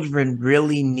children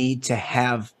really need to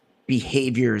have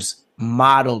behaviors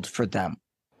modeled for them.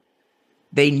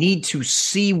 They need to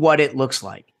see what it looks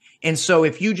like. And so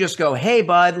if you just go, hey,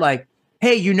 bud, like,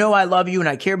 hey, I love you and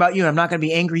I care about you and I'm not going to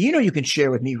be angry. You can share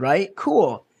with me, right?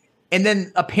 Cool. And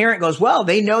then a parent goes, well,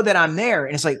 they know that I'm there.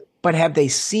 And it's like, but have they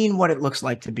seen what it looks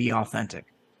like to be authentic?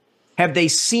 Have they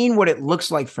seen what it looks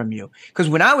like from you? Because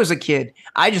when I was a kid,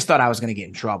 I just thought I was going to get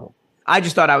in trouble. I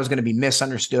just thought I was going to be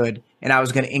misunderstood and I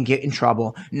was going to get in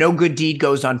trouble. No good deed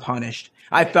goes unpunished.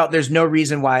 I felt there's no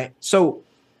reason why. So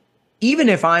even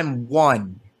if I'm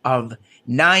one of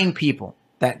 9 people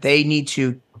that they need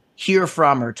to hear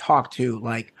from or talk to,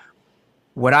 like,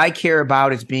 what I care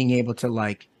about is being able to,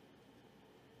 like,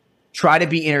 try to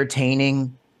be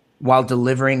entertaining while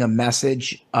delivering a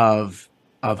message of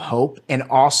hope. And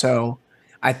also,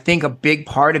 I think a big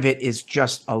part of it is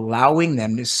just allowing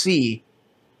them to see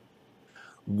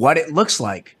what it looks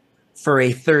like for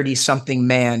a 30-something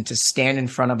man to stand in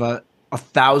front of a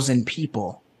 1,000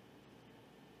 people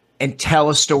and tell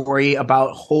a story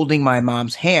about holding my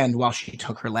mom's hand while she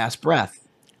took her last breath.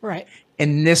 Right.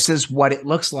 And this is what it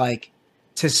looks like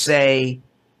to say,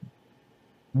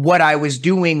 what I was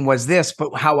doing was this,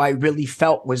 but how I really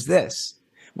felt was this.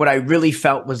 What I really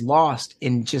felt was lost,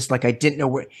 and just like I didn't know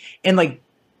where. And like,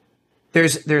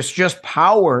 there's just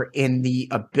power in the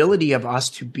ability of us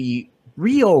to be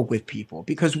real with people,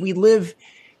 because we live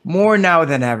more now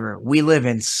than ever. We live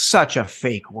in such a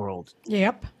fake world.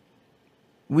 Yep.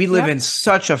 We live in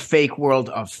such a fake world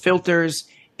of filters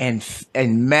and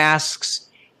masks,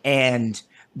 and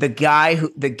the guy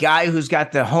who's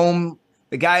got the home,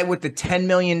 the guy with the $10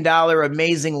 million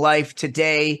amazing life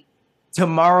today,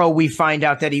 tomorrow we find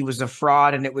out that he was a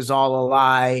fraud and it was all a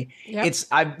lie.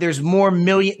 Yep. There's more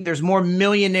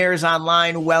millionaires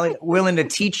online willing to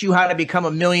teach you how to become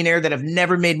a millionaire that have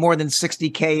never made more than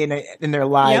 $60K in their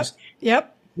lives.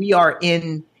 Yep. We are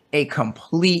in a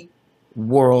complete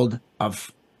world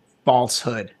of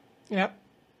falsehood. Yep.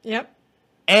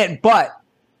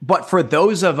 But for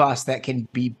those of us that can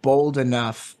be bold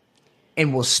enough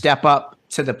and will step up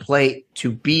to the plate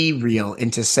to be real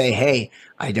and to say, hey,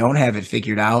 I don't have it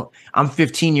figured out. I'm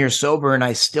 15 years sober and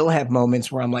I still have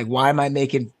moments where I'm like, why am I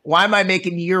making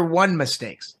year one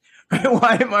mistakes?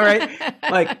 Why am I right?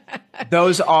 Like,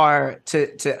 those are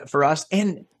for us.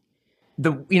 And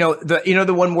the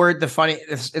one word,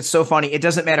 it's so funny. It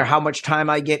doesn't matter how much time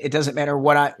I get. It doesn't matter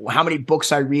how many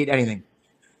books I read, anything.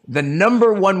 The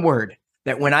number one word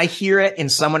that when I hear it in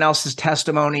someone else's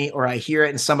testimony, or I hear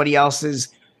it in somebody else's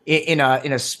in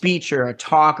a speech or a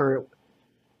talk, or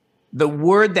the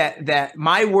word that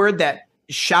my word that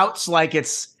shouts like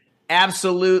it's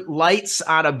absolute lights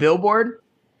on a billboard,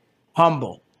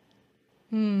 humble.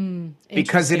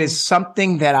 Because it is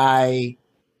something that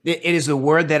it is a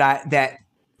word that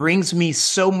brings me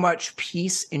so much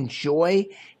peace and joy,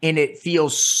 and it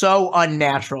feels so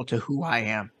unnatural to who I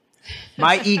am.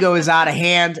 My ego is out of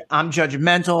hand. I'm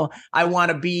judgmental. I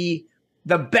want to be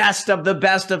the best of the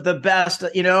best of the best,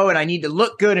 and I need to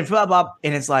look good and blah, blah.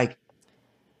 And it's like,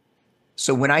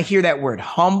 so when I hear that word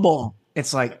humble,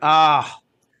 it's like,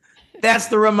 that's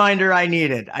the reminder I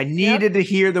needed. I needed to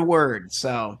hear the word.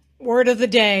 So, word of the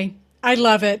day. I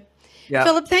love it. Yep.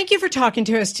 Phillip, thank you for talking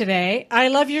to us today. I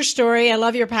love your story. I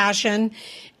love your passion.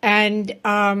 And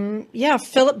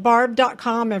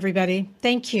phillipbarbb.com, everybody.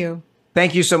 Thank you.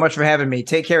 Thank you so much for having me.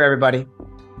 Take care, everybody.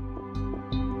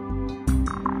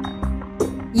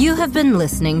 You have been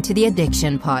listening to the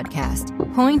Addiction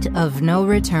Podcast, Point of No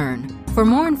Return. For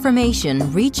more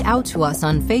information, reach out to us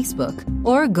on Facebook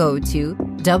or go to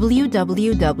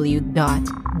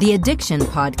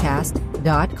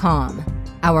www.theaddictionpodcast.com.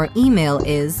 Our email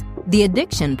is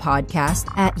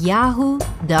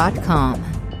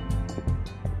theaddictionpodcast@yahoo.com.